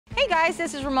Hey guys,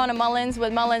 this is Ramona Mullins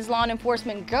with Mullins Lawn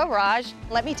Enforcement Garage.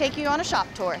 Let me take you on a shop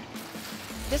tour.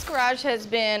 This garage has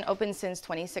been open since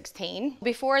 2016.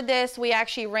 Before this, we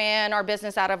actually ran our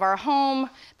business out of our home.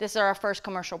 This is our first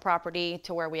commercial property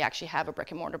to where we actually have a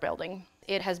brick and mortar building.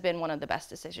 It has been one of the best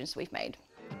decisions we've made.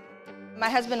 My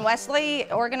husband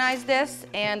Wesley organized this,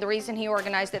 and the reason he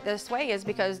organized it this way is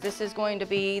because this is going to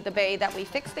be the bay that we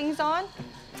fix things on.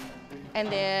 And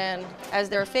then as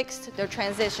they're fixed, they're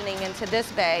transitioning into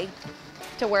this bay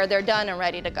to where they're done and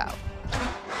ready to go.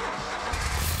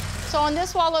 So on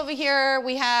this wall over here,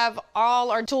 we have all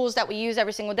our tools that we use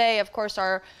every single day. Of course,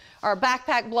 our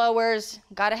backpack blowers,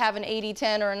 gotta have an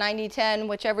 80-10 or a 90-10,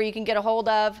 whichever you can get a hold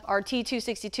of. Our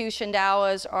T262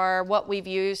 Shindawas are what we've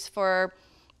used for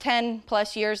 10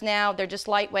 plus years now. They're just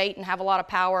lightweight and have a lot of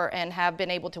power and have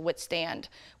been able to withstand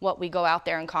what we go out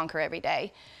there and conquer every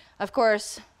day. Of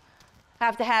course,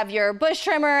 have to have your bush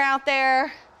trimmer out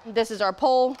there. This is our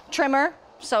pole trimmer,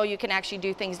 so you can actually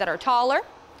do things that are taller.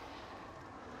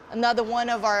 Another one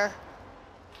of our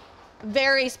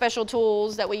very special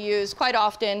tools that we use quite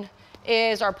often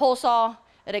is our pole saw.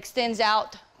 It extends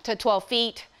out to 12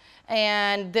 feet,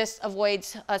 and this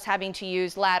avoids us having to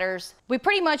use ladders. We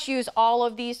pretty much use all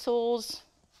of these tools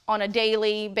on a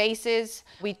daily basis.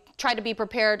 We try to be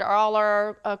prepared. All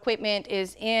our equipment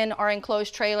is in our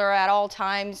enclosed trailer at all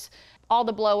times. All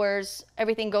the blowers,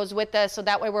 everything goes with us, so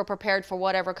that way we're prepared for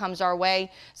whatever comes our way.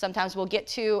 Sometimes we'll get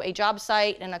to a job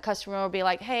site and a customer will be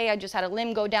like, hey, I just had a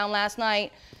limb go down last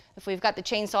night. If we've got the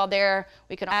chainsaw there,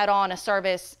 we can add on a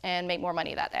service and make more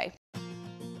money that day.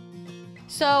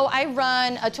 So I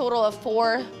run a total of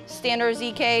 4 standard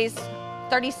ZKs,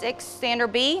 36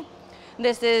 standard B.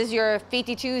 This is your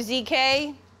 52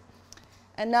 ZK,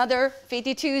 another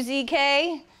 52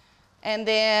 ZK, and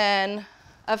then,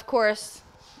 of course,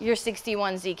 your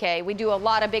 61 ZK. We do a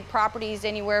lot of big properties,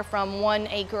 anywhere from 1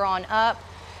 acre on up.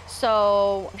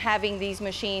 So having these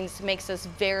machines makes us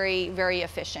very, very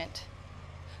efficient.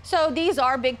 So these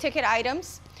are big ticket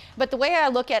items, but the way I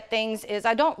look at things is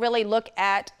I don't really look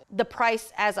at the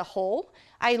price as a whole.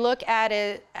 I look at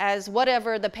it as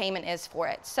whatever the payment is for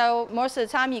it. So most of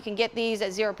the time you can get these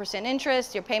at 0%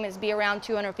 interest. Your payments be around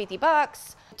 250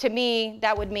 bucks. To me,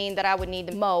 that would mean that I would need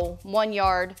to mow 1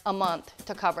 yard a month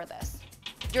to cover this.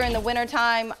 During the winter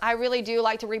time, I really do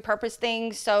like to repurpose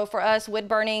things. So for us, wood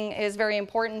burning is very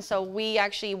important. So we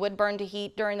actually wood burn to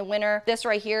heat during the winter. This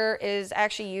right here is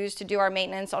actually used to do our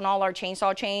maintenance on all our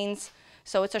chainsaw chains.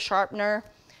 So it's a sharpener.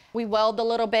 We weld a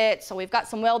little bit. So we've got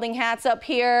some welding hats up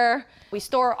here. We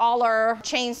store all our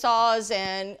chainsaws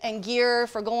and gear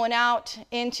for going out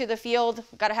into the field.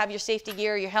 You've got to have your safety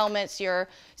gear, your helmets, your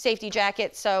safety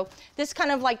jackets. So this is kind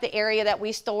of like the area that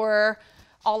we store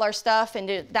all our stuff,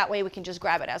 and that way we can just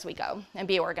grab it as we go and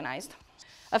be organized.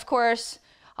 Of course,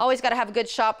 always got to have a good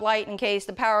shop light in case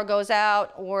the power goes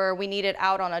out or we need it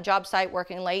out on a job site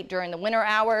working late during the winter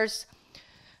hours.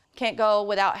 Can't go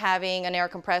without having an air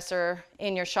compressor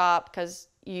in your shop because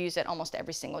you use it almost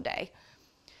every single day.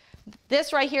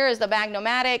 This right here is the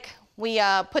Magnomatic. We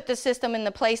put the system into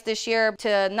place this year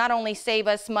to not only save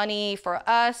us money for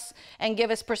us and give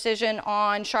us precision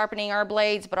on sharpening our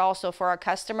blades, but also for our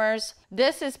customers.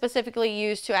 This is specifically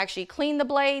used to actually clean the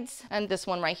blades, and this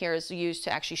one right here is used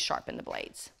to actually sharpen the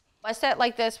blades. A set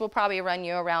like this will probably run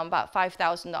you around about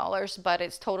 $5,000, but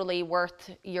it's totally worth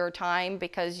your time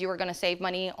because you are going to save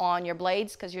money on your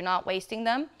blades because you're not wasting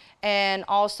them. And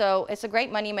also, it's a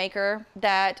great money maker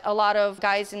that a lot of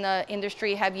guys in the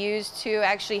industry have used to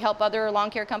actually help other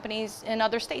lawn care companies in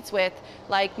other states with,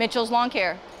 like Mitchell's Lawn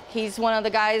Care. He's one of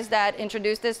the guys that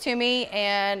introduced this to me,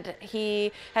 and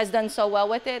he has done so well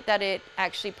with it that it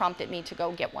actually prompted me to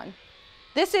go get one.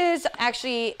 This is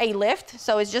actually a lift,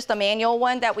 so it's just a manual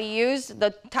one that we use.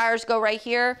 The tires go right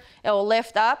here. It will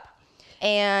lift up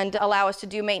and allow us to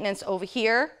do maintenance over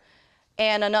here,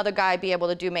 and another guy be able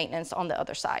to do maintenance on the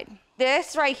other side.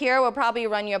 This right here will probably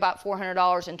run you about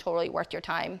 $400 and totally worth your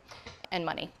time and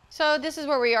money. So this is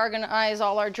where we organize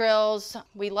all our drills.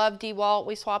 We love DeWalt.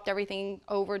 We swapped everything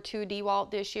over to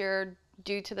DeWalt this year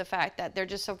due to the fact that they're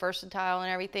just so versatile and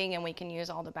everything, and we can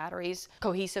use all the batteries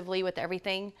cohesively with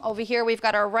everything. Over here we've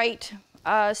got our Wright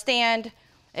stand.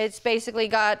 It's basically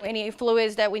got any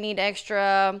fluids that we need,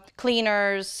 extra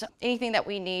cleaners, anything that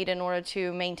we need in order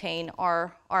to maintain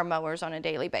our mowers on a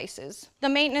daily basis. The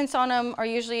maintenance on them are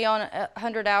usually on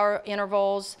 100-hour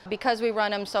intervals. Because we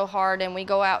run them so hard and we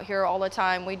go out here all the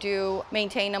time, we do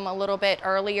maintain them a little bit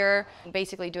earlier,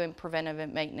 basically doing preventive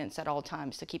maintenance at all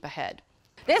times to keep ahead.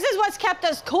 This is what's kept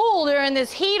us cool during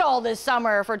this heat all this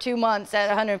summer for 2 months at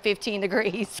 115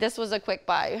 degrees. This was a quick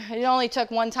buy. It only took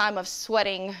one time of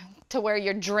sweating to where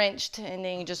you're drenched and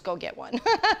then you just go get one.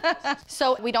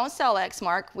 So we don't sell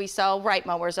Exmark, we sell Wright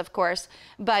mowers, of course,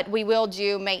 but we will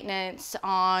do maintenance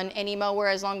on any mower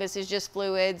as long as it's just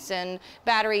fluids and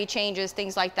battery changes,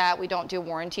 things like that. We don't do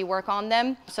warranty work on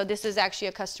them. So this is actually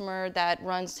a customer that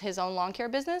runs his own lawn care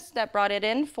business that brought it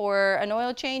in for an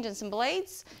oil change and some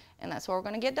blades, and that's what we're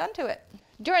gonna get done to it.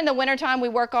 During the wintertime, we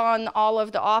work on all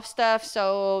of the off stuff,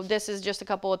 so this is just a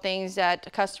couple of things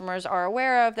that customers are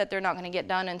aware of that they're not going to get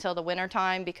done until the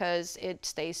wintertime because it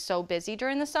stays so busy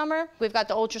during the summer. We've got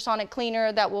the ultrasonic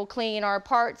cleaner that will clean our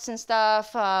parts and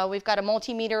stuff. We've got a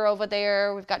multimeter over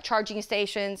there. We've got charging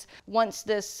stations. Once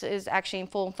this is actually in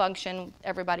full function,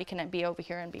 everybody can be over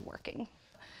here and be working.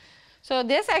 So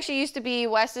this actually used to be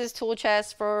Wes's tool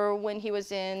chest for when he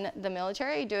was in the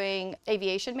military doing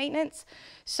aviation maintenance.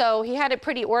 So he had it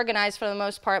pretty organized for the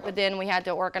most part, but then we had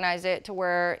to organize it to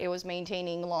where it was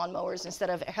maintaining lawnmowers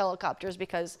instead of helicopters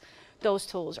because those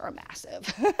tools are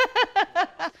massive.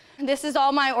 This is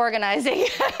all my organizing.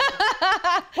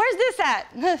 Where's this at?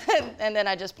 And then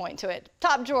I just point to it.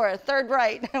 Top drawer, third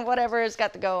right, whatever it's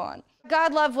got to go on.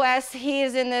 God love Wes. He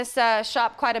is in this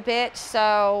shop quite a bit,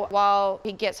 so while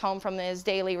he gets home from his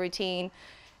daily routine,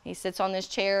 he sits on this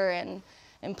chair and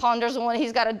ponders on what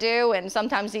he's got to do, and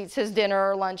sometimes eats his dinner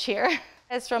or lunch here.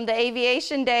 It's from the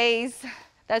aviation days.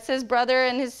 That's his brother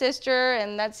and his sister,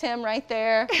 and that's him right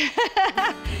there.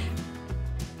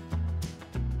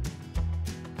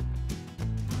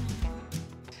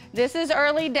 This is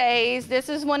early days. This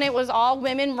is when it was all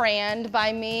women ran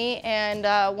by me and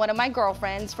one of my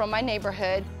girlfriends from my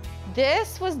neighborhood.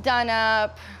 This was done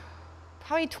up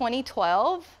probably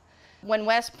 2012. When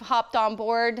Wes hopped on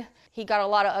board, he got a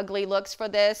lot of ugly looks for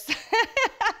this.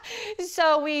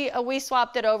 So we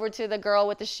swapped it over to the girl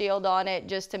with the shield on it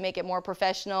just to make it more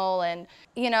professional. And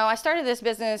you know, I started this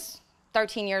business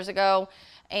 13 years ago.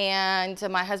 And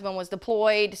my husband was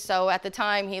deployed, so at the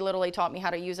time he literally taught me how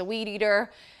to use a weed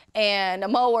eater and a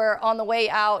mower on the way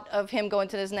out of him going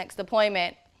to his next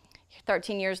deployment.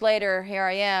 13 years later, here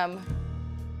I am.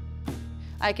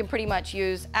 I can pretty much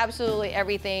use absolutely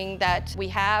everything that we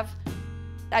have.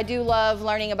 I do love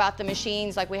learning about the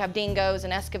machines, like we have dingoes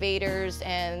and excavators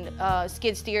and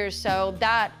skid steers, so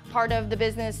that part of the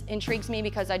business intrigues me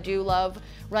because I do love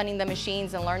running the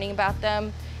machines and learning about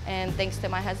them. And thanks to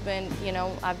my husband, you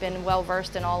know, I've been well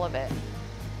versed in all of it.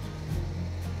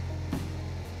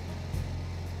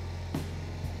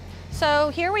 So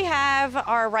here we have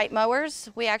our Wright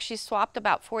mowers. We actually swapped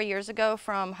about 4 years ago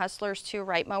from Hustlers to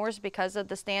Wright mowers because of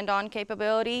the stand-on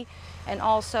capability and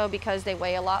also because they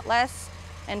weigh a lot less.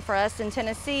 And for us in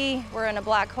Tennessee, we're in a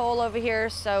black hole over here,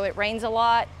 so it rains a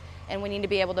lot and we need to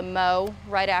be able to mow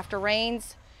right after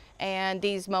rains. And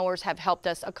these mowers have helped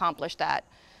us accomplish that.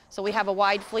 So we have a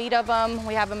wide fleet of them.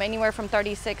 We have them anywhere from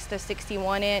 36 to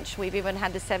 61 inch. We've even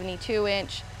had the 72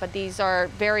 inch, but these are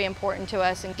very important to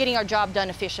us in getting our job done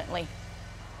efficiently.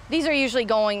 These are usually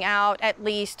going out at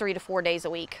least 3 to 4 days a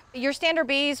week. Your standard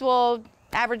Bs will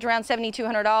average around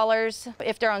 $7,200.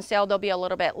 If they're on sale, they'll be a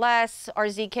little bit less. Our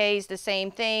ZKs, the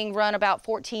same thing, run about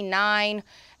 $14,900.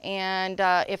 And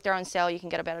if they're on sale, you can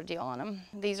get a better deal on them.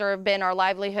 These have been our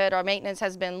livelihood. Our maintenance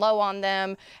has been low on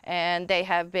them, and they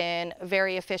have been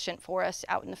very efficient for us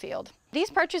out in the field. These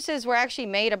purchases were actually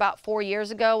made about 4 years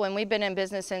ago, and we've been in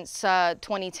business since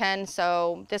 2010.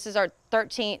 So this is our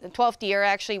 12th year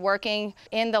actually working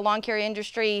in the lawn care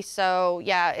industry. So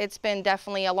yeah, it's been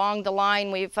definitely along the line.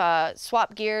 We've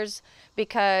swapped gears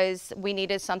because we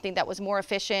needed something that was more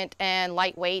efficient and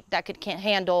lightweight that could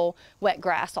handle wet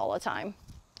grass all the time.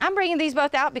 I'm bringing these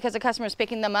both out because the customer's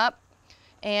picking them up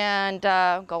and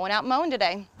going out mowing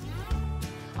today.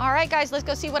 All right, guys, let's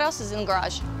go see what else is in the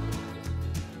garage.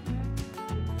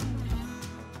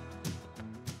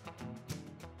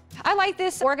 I like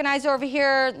this organizer over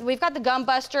here. We've got the Gum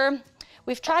Buster.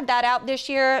 We've tried that out this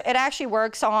year. It actually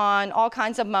works on all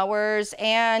kinds of mowers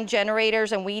and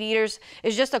generators and weed eaters.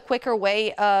 It's just a quicker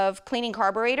way of cleaning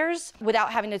carburetors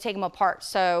without having to take them apart.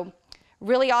 So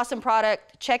really awesome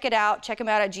product. Check it out. Check them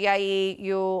out at GIE.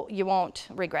 You won't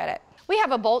regret it. We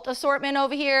have a bolt assortment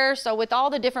over here. So with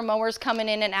all the different mowers coming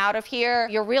in and out of here,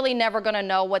 you're really never gonna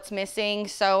know what's missing.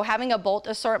 So having a bolt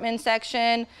assortment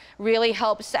section really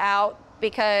helps out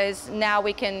because now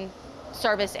we can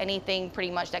service anything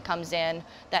pretty much that comes in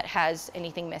that has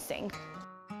anything missing.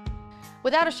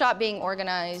 Without a shop being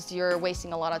organized, you're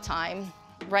wasting a lot of time.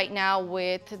 Right now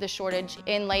with the shortage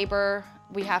in labor,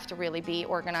 we have to really be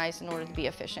organized in order to be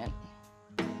efficient.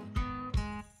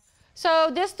 So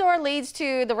this door leads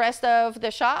to the rest of the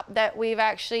shop that we've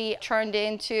actually turned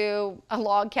into a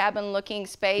log cabin looking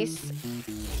space.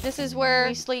 This is where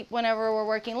we sleep whenever we're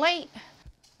working late.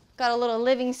 Got a little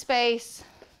living space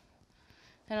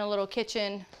and a little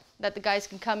kitchen that the guys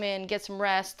can come in, get some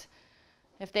rest.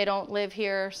 If they don't live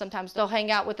here, sometimes they'll hang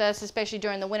out with us, especially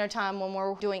during the wintertime when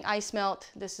we're doing ice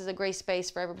melt. This is a great space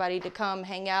for everybody to come,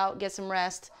 hang out, get some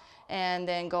rest, and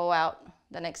then go out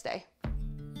the next day.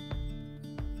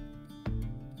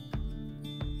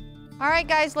 All right,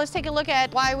 guys, let's take a look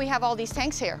at why we have all these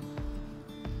tanks here.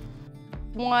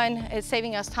 One, it's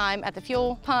saving us time at the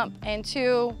fuel pump, and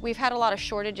two, we've had a lot of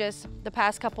shortages the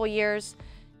past couple of years.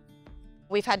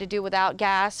 We've had to do without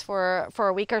gas for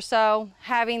a week or so.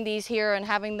 Having these here and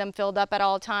having them filled up at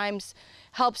all times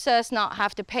helps us not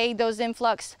have to pay those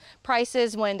influx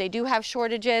prices when they do have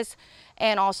shortages,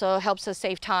 and also helps us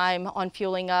save time on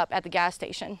fueling up at the gas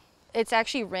station. It's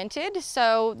actually rented,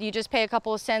 so you just pay a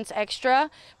couple of cents extra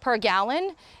per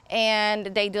gallon, and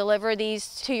they deliver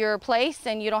these to your place,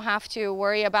 and you don't have to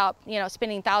worry about,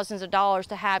 spending thousands of dollars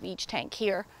to have each tank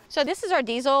here. So this is our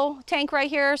diesel tank right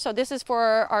here. So this is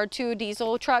for our 2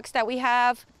 diesel trucks that we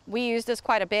have. We use this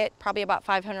quite a bit, probably about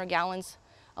 500 gallons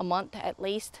a month at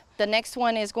least. The next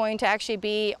one is going to actually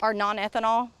be our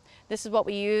non-ethanol. This is what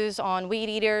we use on weed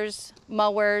eaters,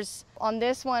 mowers. On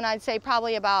this one, I'd say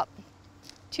probably about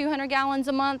 200 gallons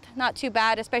a month. Not too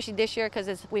bad, especially this year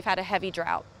because we've had a heavy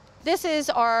drought. This is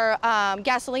our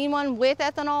gasoline one with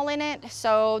ethanol in it.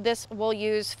 So this we'll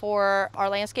use for our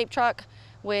landscape truck,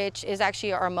 which is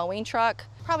actually our mowing truck.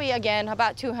 Probably, again,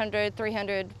 about 200,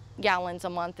 300 gallons a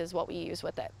month is what we use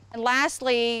with it. And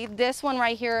lastly, this one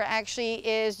right here actually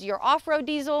is your off-road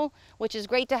diesel, which is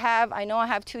great to have. I know I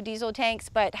have 2 diesel tanks,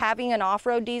 but having an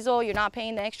off-road diesel, you're not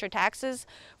paying the extra taxes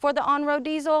for the on-road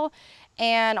diesel.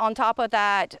 And on top of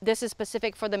that, this is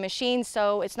specific for the machine,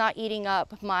 so it's not eating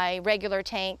up my regular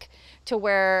tank to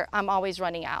where I'm always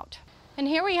running out. And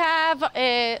here we have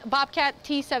a Bobcat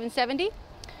T770.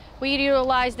 We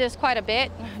utilize this quite a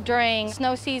bit during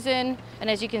snow season, and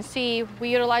as you can see, we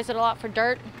utilize it a lot for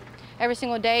dirt. Every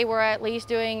single day we're at least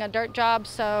doing a dirt job,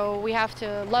 so we have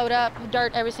to load up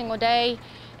dirt every single day,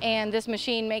 and this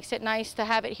machine makes it nice to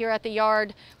have it here at the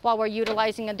yard while we're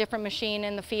utilizing a different machine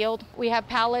in the field. We have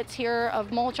pallets here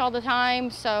of mulch all the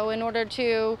time, so in order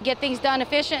to get things done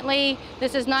efficiently,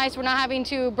 this is nice. We're not having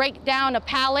to break down a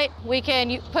pallet. We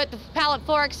can put the pallet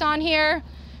forks on here,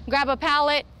 grab a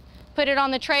pallet, put it on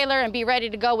the trailer, and be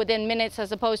ready to go within minutes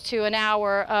as opposed to an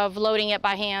hour of loading it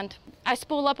by hand. I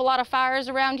spool up a lot of fires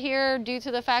around here due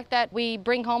to the fact that we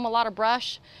bring home a lot of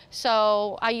brush,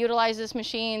 so I utilize this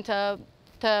machine to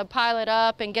pile it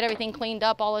up and get everything cleaned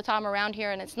up all the time around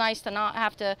here, and it's nice to not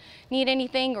have to need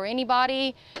anything or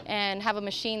anybody and have a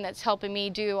machine that's helping me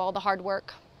do all the hard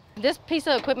work. This piece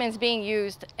of equipment is being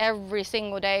used every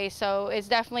single day, so it's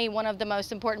definitely one of the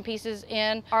most important pieces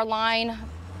in our line.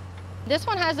 This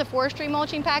one has a forestry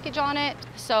mulching package on it,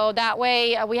 so that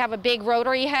way we have a big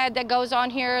rotary head that goes on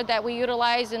here that we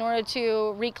utilize in order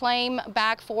to reclaim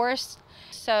back forests.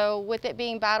 So with it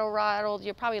being battle rattled,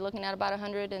 you're probably looking at about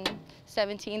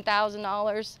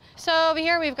 $117,000. So over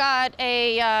here we've got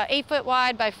a 8-foot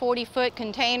wide by 40-foot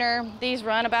container. These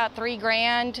run about $3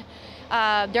 grand.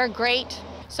 They're great.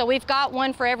 So we've got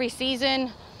one for every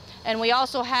season, and we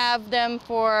also have them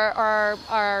for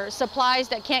our supplies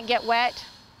that can't get wet,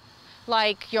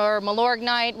 like your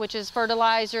Malorgnite, which is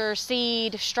fertilizer,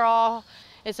 seed, straw.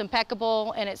 It's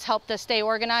impeccable, and it's helped us stay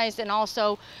organized and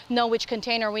also know which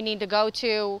container we need to go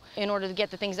to in order to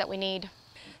get the things that we need.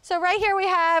 So right here we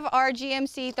have our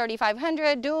GMC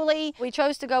 3500 dually. We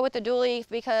chose to go with the dually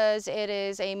because it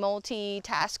is a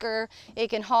multi-tasker. It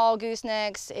can haul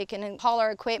goosenecks, it can haul our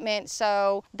equipment,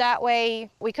 so that way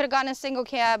we could have gotten a single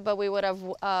cab, but we would have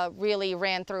really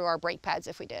ran through our brake pads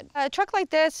if we did. A truck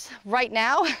like this right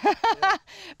now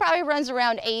probably runs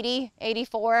around 80,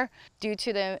 84 due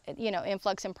to the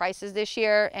influx in prices this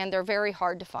year, and they're very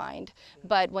hard to find.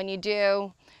 But when you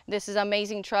do, this is an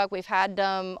amazing truck. We've had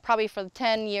them probably for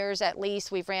 10 years at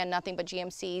least. We've ran nothing but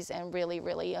GMCs and really,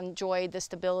 really enjoyed the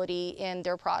stability in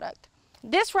their product.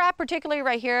 This wrap particularly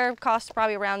right here costs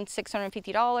probably around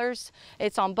 $650.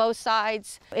 It's on both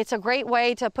sides. It's a great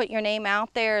way to put your name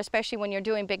out there, especially when you're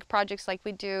doing big projects like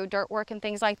we do, dirt work and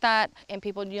things like that. And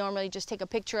people normally just take a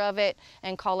picture of it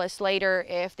and call us later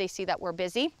if they see that we're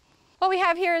busy. What we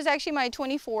have here is actually my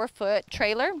 24-foot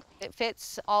trailer. It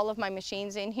fits all of my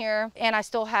machines in here, and I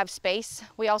still have space.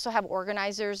 We also have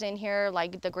organizers in here,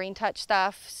 like the Green Touch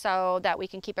stuff, so that we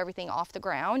can keep everything off the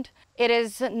ground. It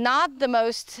is not the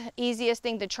most easiest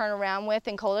thing to turn around with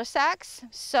in cul-de-sacs,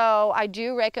 so I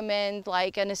do recommend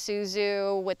like an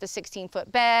Isuzu with the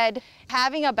 16-foot bed.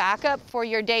 Having a backup for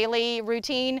your daily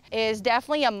routine is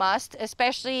definitely a must,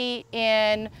 especially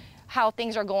in how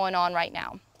things are going on right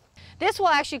now. This will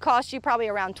actually cost you probably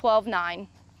around $12,900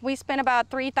 We spent about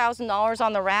 $3,000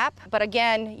 on the wrap. But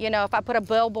again, you know, if I put a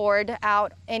billboard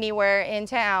out anywhere in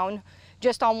town,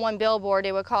 just on one billboard,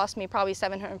 it would cost me probably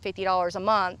 $750 a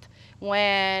month,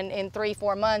 when in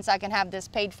 3-4 months I can have this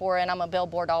paid for and I'm a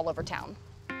billboard all over town.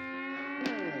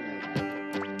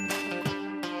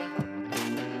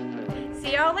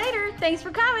 See y'all later. Thanks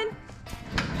for coming.